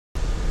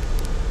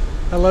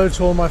Hello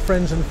to all my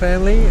friends and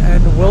family,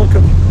 and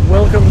welcome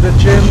to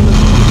Jim's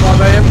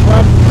 5 AM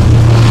Club.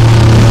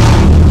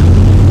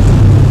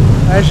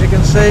 As you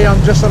can see,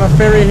 I'm just on a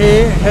ferry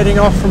here, heading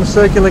off from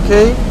Circular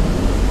Quay.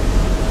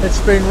 It's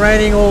been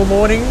raining all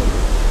morning,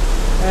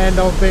 and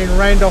I've been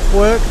rained off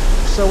work.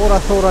 So what I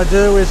thought I'd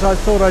do is I'd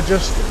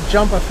just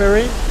jump a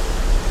ferry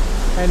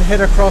and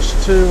head across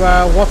to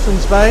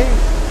Watson's Bay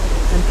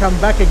and come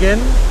back again,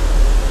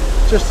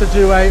 just to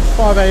do a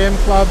 5 AM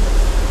Club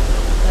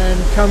and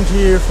come to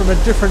you from a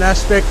different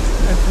aspect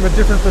and from a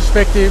different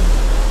perspective.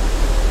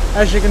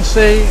 As you can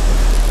see,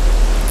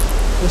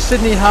 the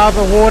Sydney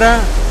Harbour water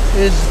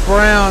is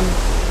brown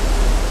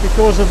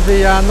because of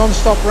the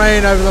non-stop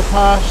rain over the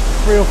past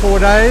 3 or 4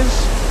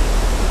 days.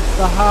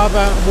 The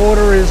harbour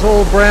water is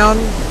all brown.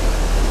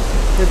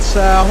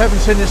 I haven't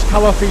seen this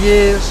colour for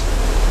years.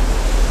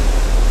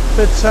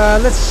 But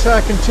let's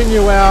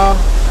continue our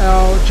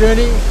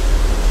journey,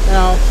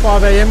 our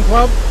 5 AM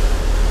Club.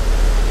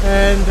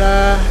 And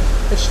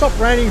it's stopped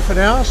raining for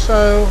now,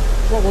 so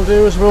what we'll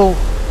do is we'll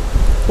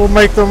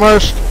make the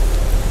most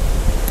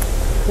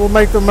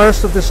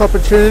of this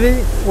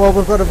opportunity while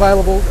we've got it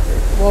available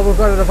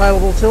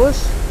to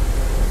us.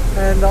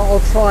 And I'll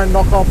try and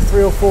knock off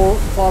 3 or 4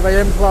 5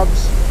 AM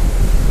clubs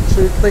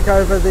to click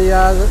over the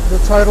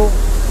total.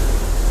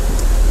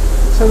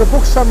 So the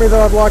book summary that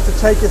I'd like to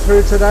take you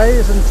through today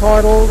is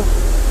entitled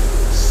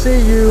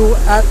 "See You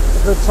at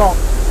the Top."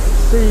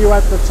 See You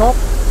at the Top.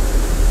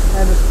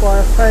 And it's by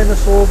a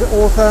famous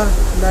author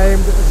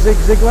named Zig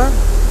Zigler,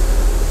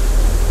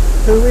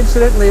 who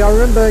incidentally I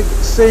remember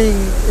seeing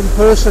in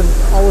person.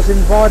 I was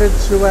invited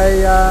to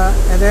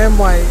an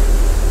Amway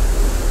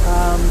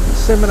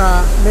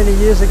seminar many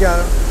years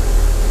ago.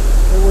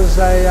 It was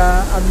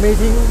a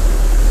meeting,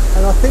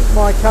 and I think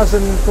my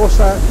cousin, of course,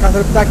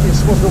 Cousin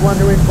Dakis, was the one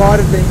who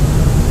invited me.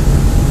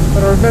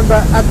 But I remember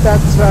at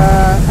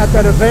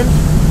that event,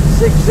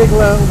 Zig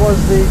Zigler was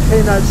the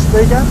keynote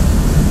speaker.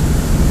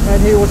 And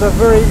he was a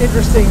very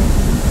interesting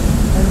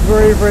and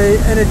very, very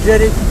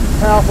energetic,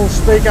 powerful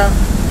speaker.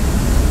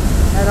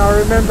 And I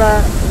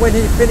remember when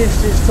he finished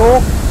his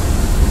talk,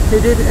 he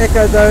did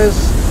echo those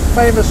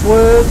famous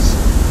words,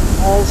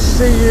 "I'll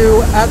see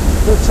you at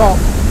the top."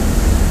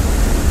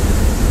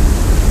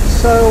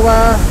 So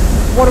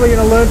what are we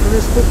going to learn from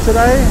this book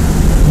today?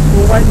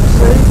 We'll wait and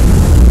see.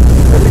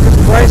 Let me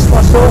just brace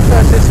myself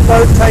as this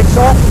boat takes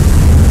off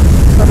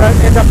so I don't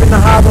end up in the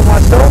harbour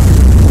myself.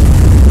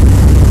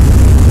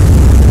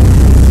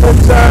 But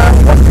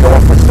what we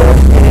offer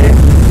here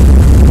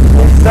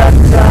is that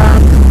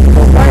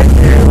the way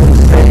you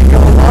see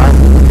your life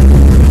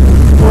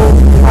will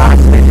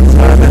largely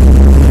determine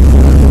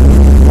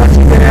what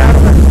you get out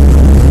of it,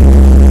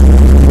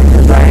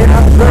 because they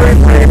are very,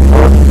 very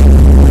important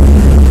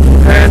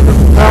and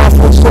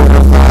powerful sort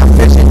of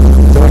physics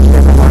to each and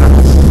every one of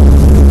us.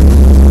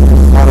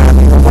 Not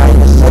only the way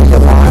you see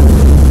your life,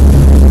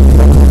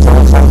 but it's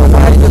also the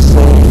way you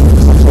see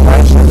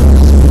situations,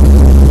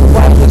 the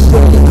way you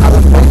see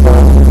other people,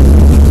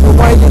 the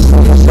way you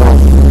see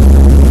yourself.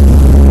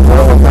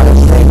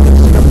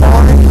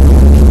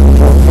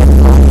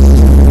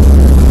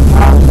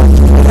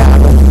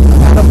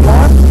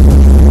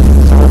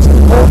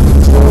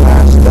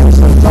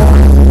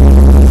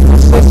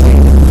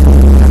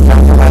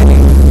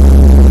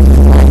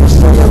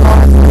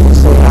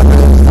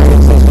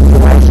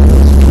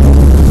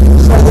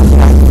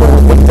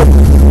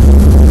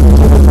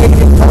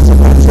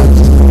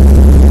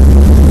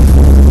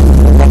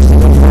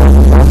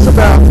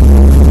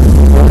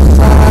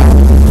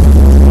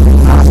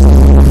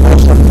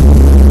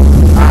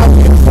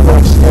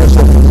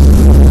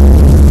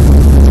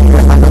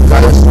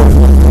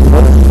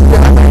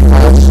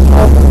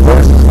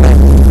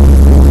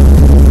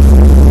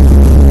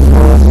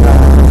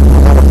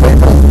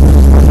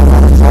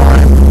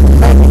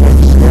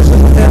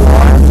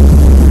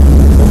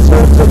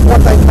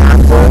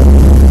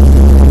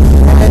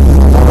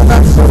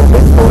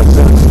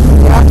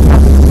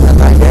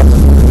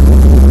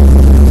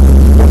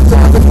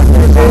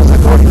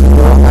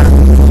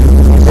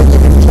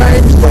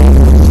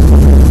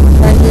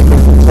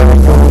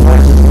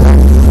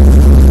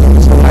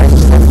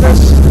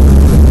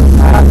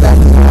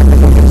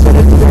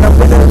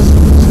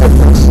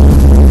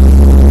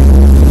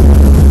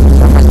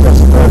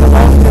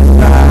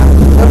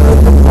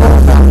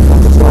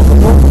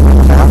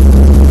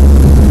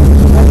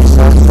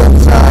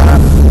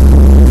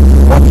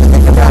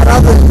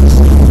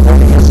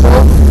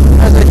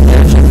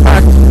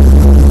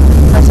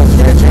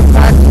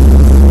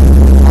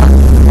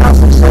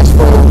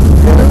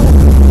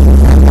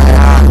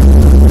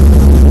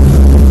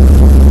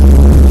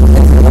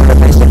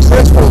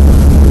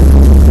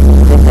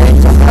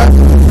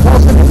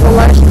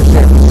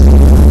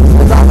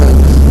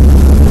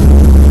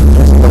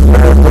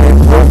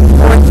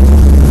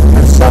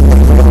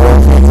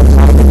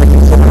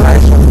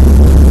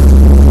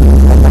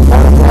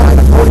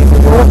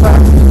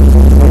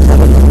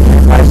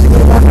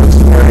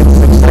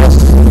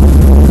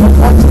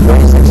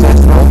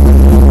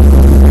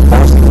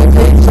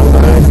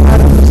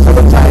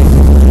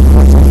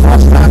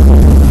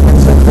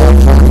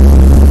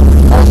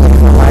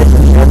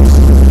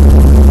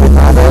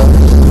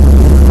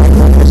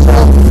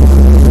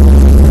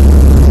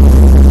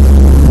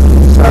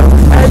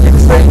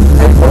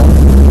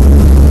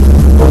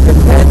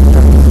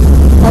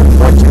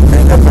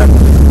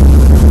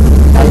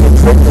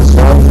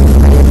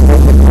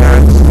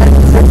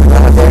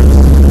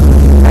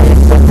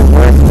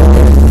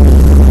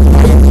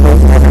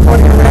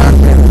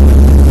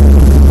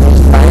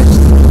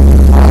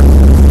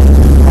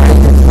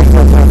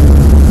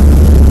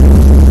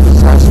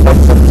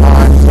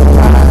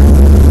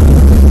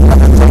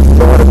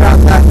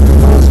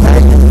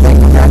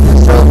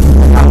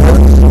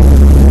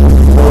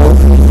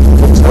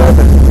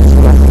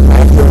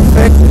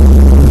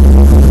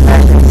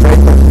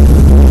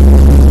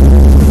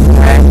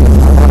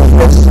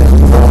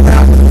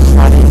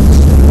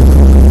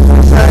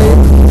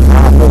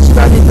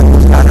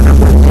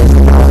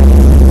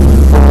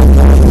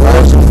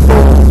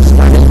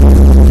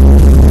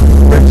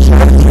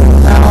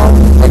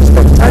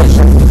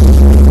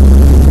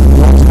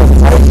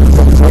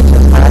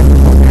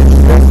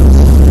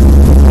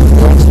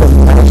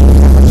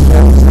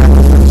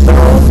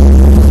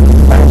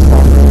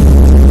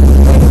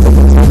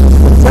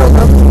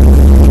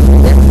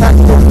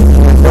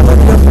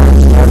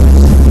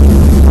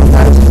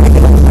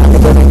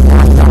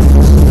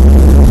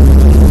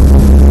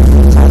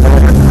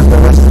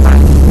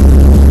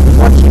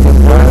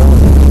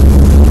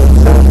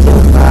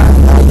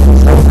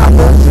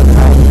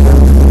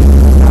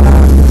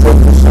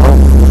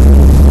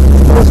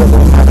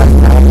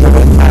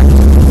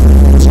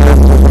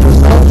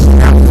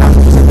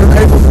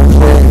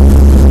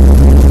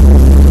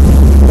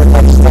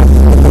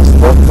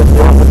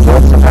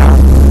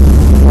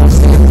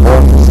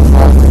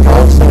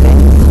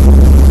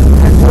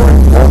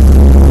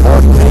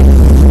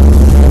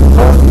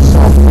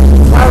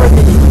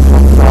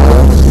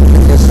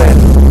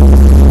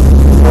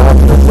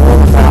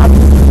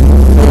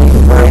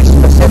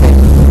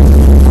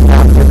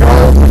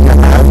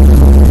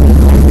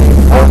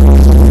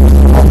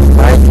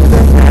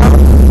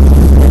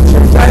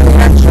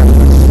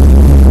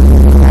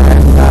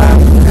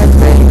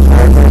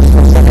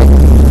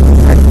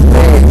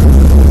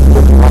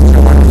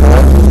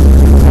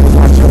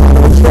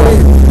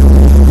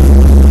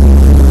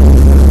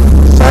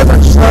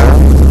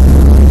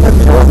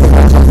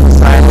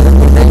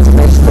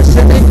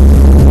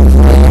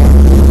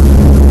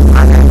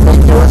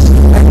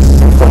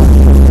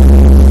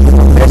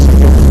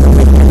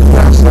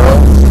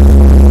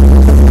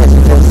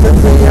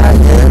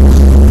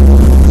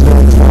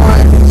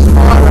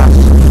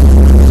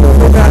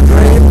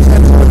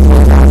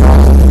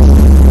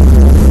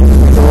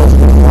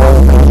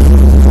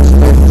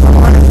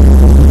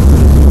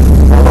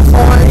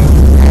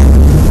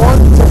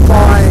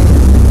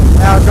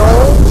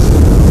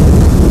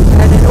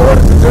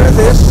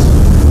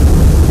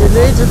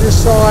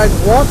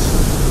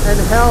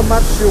 how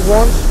much you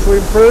want to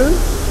improve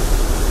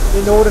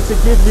in order to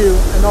give you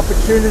an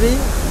opportunity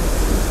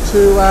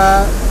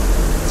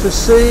to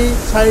see,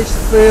 taste,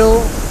 feel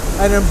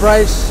and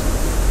embrace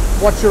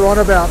what you're on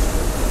about.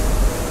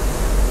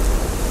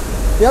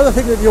 The other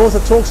thing that the author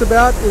talks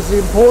about is the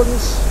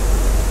importance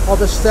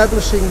of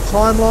establishing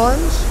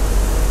timelines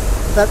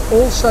that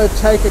also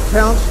take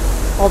account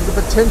of the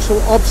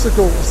potential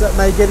obstacles that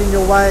may get in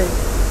your way.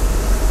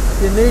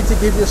 You need to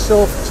give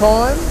yourself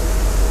time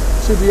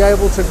to be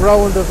able to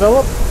grow and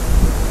develop.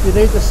 You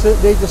need to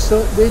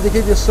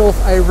give yourself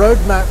a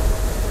roadmap,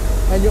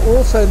 and you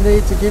also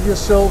need to give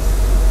yourself,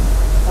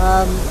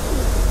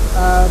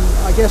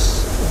 I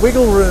guess,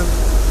 wiggle room,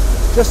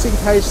 just in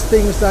case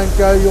things don't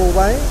go your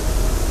way,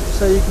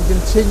 so you can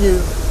continue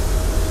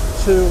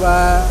to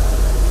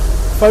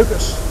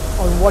focus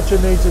on what you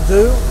need to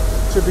do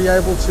to be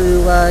able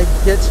to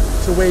get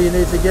to where you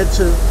need to get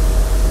to.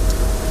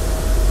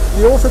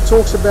 The author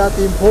talks about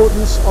the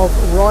importance of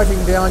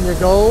writing down your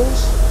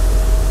goals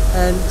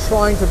and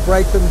trying to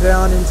break them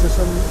down into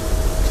some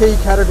key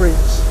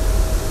categories.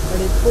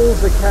 And he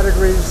calls the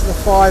categories the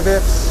 5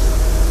 F's.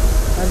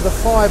 And the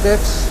 5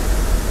 F's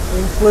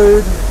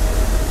include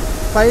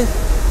faith,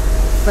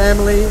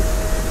 family,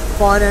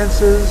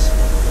 finances,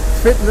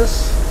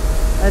 fitness,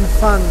 and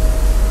fun.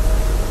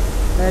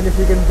 And if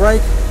you can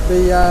break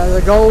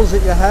the goals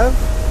that you have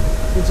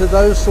into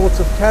those sorts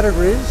of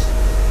categories,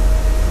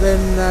 then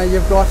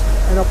you've got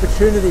an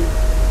opportunity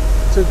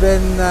to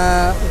then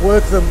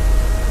work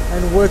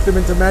them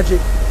into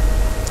magic.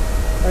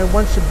 And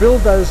once you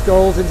build those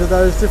goals into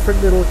those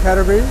different little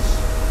categories,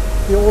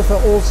 the author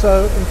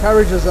also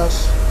encourages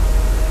us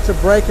to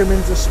break them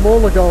into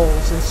smaller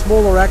goals and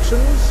smaller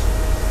actions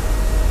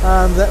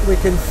that we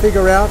can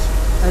figure out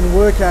and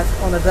work at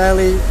on a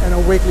daily and a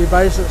weekly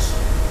basis.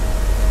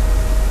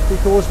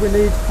 Because we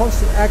need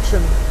constant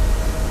action.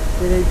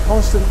 We need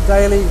constant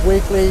daily,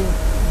 weekly,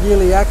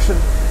 yearly action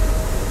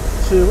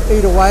to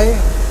eat away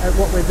at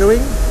what we're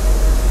doing,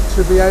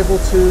 to be able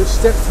to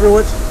step through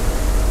it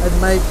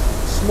and make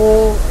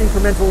small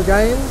incremental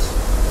gains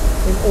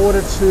in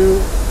order to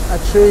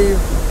achieve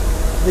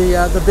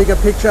the bigger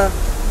picture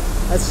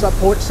at some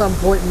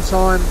point in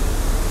time.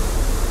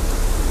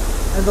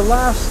 And the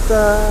last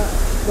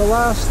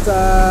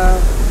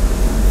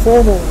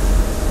formal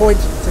point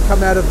to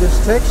come out of this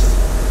text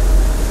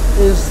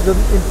is the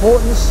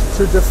importance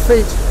to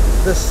defeat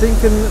the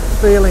sinking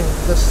feeling,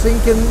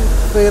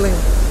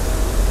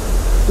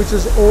 which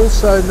is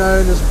also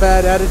known as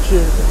bad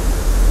attitude,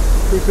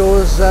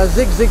 because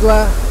Zig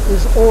Zigler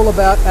is all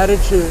about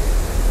attitude,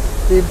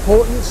 the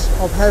importance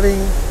of having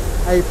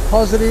a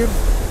positive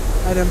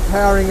and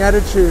empowering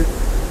attitude,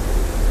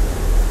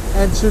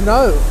 and to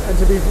know and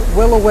to be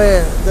well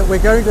aware that we're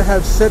going to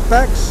have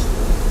setbacks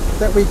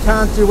that we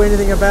can't do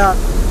anything about,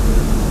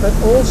 but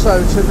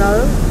also to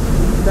know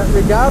that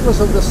regardless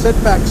of the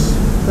setbacks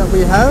that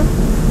we have,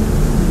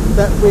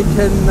 that we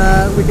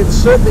can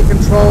certainly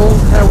control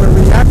how we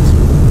react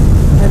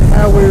and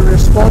how we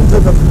respond to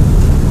them.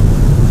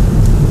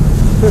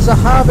 There's a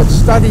Harvard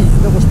study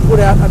that was put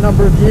out a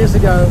number of years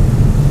ago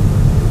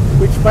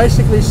which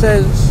basically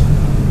says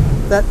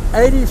that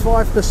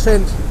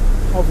 85%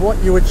 of what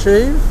you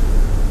achieve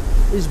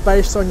is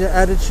based on your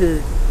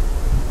attitude,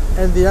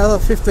 and the other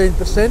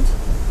 15%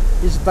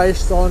 is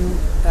based on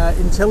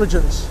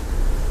intelligence.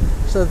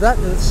 So that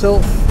in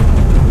itself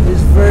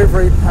is very,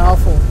 very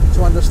powerful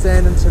to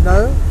understand and to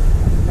know,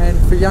 and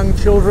for young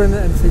children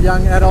and for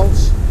young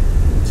adults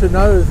to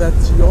know that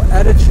your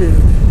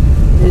attitude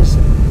is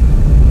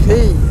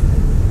key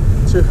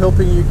to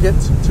helping you get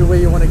to where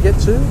you want to get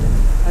to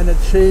and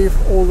achieve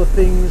all the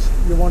things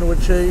you want to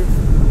achieve.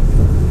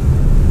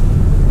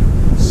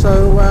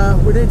 So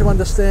we need to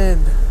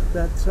understand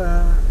that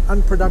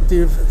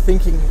unproductive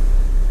thinking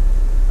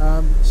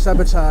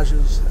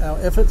sabotages our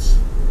efforts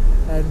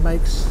and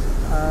makes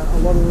a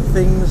lot of the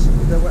things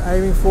that we're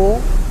aiming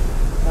for,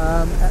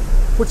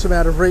 puts them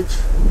out of reach.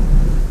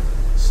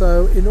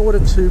 So in order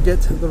to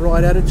get the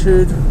right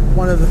attitude,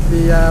 one of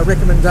the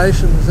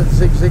recommendations that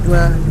Zig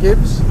Ziglar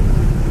gives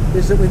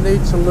is that we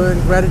need to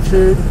learn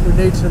gratitude. We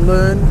need to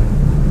learn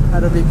how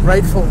to be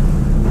grateful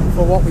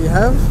for what we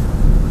have,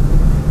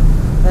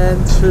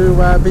 and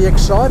to be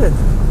excited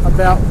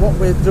about what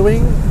we're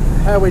doing,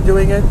 how we're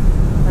doing it,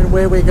 and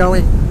where we're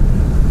going,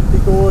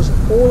 because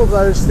all of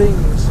those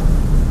things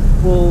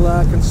will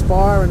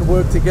conspire and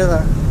work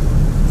together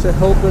to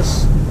help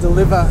us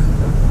deliver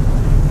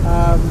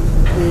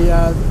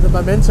the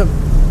momentum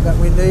that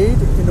we need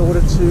in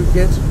order to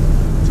get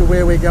to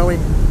where we're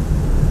going.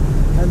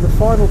 And the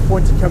final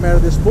point to come out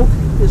of this book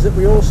is that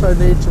we also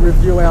need to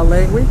review our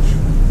language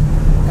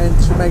and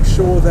to make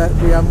sure that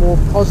we are more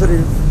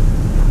positive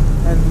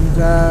and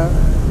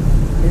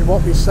in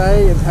what we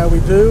say and how we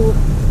do,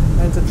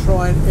 and to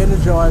try and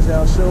energize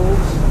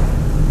ourselves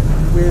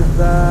with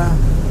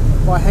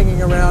by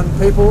hanging around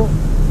people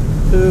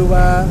who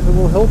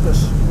will help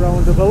us grow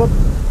and develop,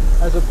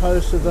 as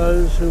opposed to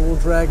those who will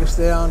drag us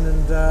down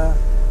and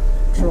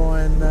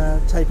try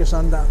and take us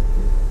under.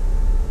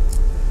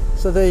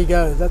 So there you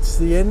go, that's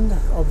the end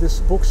of this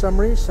book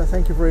summary. So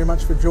thank you very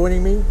much for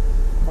joining me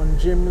on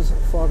Jim's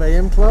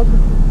 5am Club.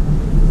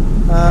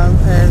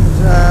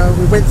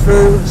 We went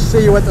through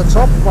See You at the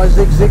Top by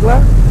Zig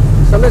Zigler.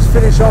 So let's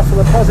finish off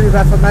with a positive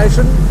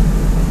affirmation.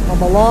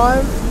 I'm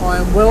alive, I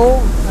am well,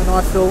 and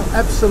I feel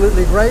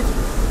absolutely great.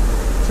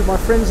 To my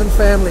friends and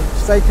family,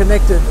 stay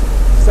connected,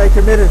 stay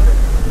committed,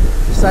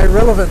 stay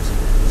relevant,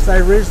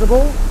 stay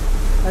reasonable,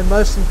 and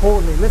most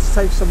importantly, let's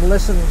take some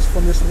lessons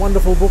from this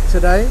wonderful book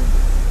today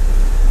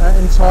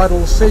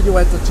entitled See You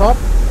at the Top,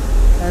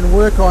 and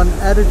work on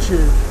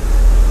attitude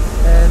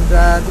and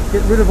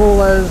get rid of all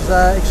those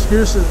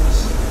excuses,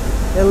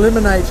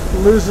 eliminate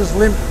loser's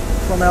limp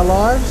from our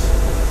lives,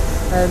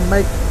 and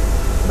make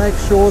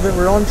sure that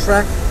we're on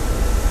track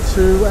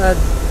to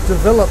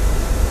develop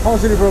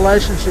positive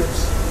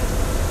relationships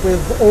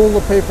with all the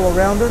people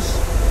around us,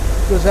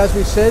 because as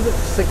we said,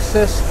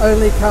 success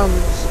only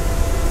comes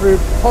through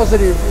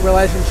positive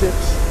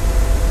relationships.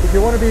 If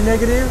you want to be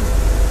negative,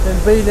 then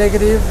be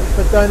negative,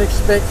 but don't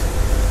expect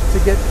to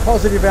get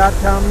positive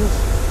outcomes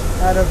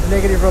out of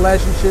negative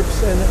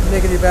relationships and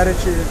negative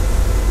attitude.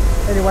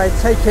 Anyway,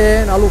 take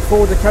care, and I look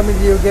forward to coming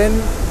to you again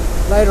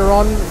later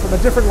on from a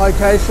different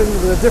location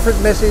with a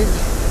different message,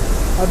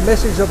 a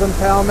message of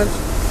empowerment,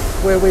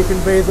 where we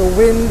can be the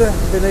wind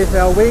beneath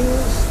our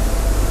wings,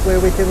 where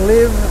we can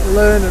live,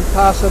 learn and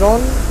pass it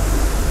on,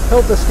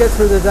 help us get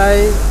through the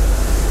day,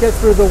 get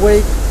through the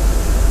week,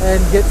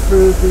 and get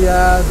through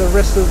the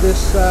rest of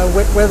this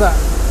wet weather.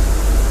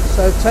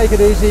 So take it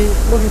easy,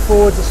 looking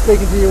forward to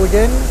speaking to you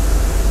again,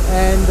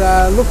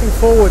 and looking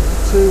forward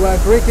to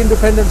Greek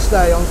Independence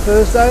Day on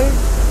Thursday.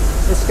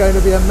 It's going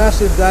to be a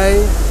massive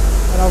day,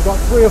 and I've got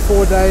 3 or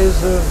 4 days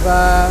of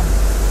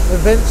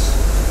events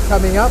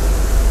coming up,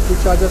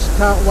 which I just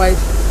can't wait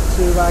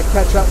to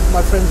catch up with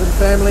my friends and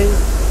family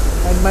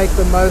and make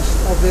the most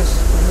of this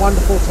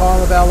wonderful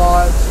time of our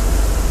lives.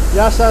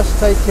 Yassas,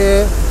 take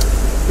care.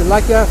 Good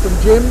luck from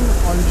Jim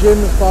on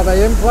Jim's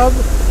 5am Club,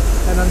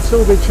 and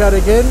until we chat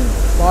again,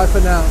 bye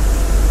for now.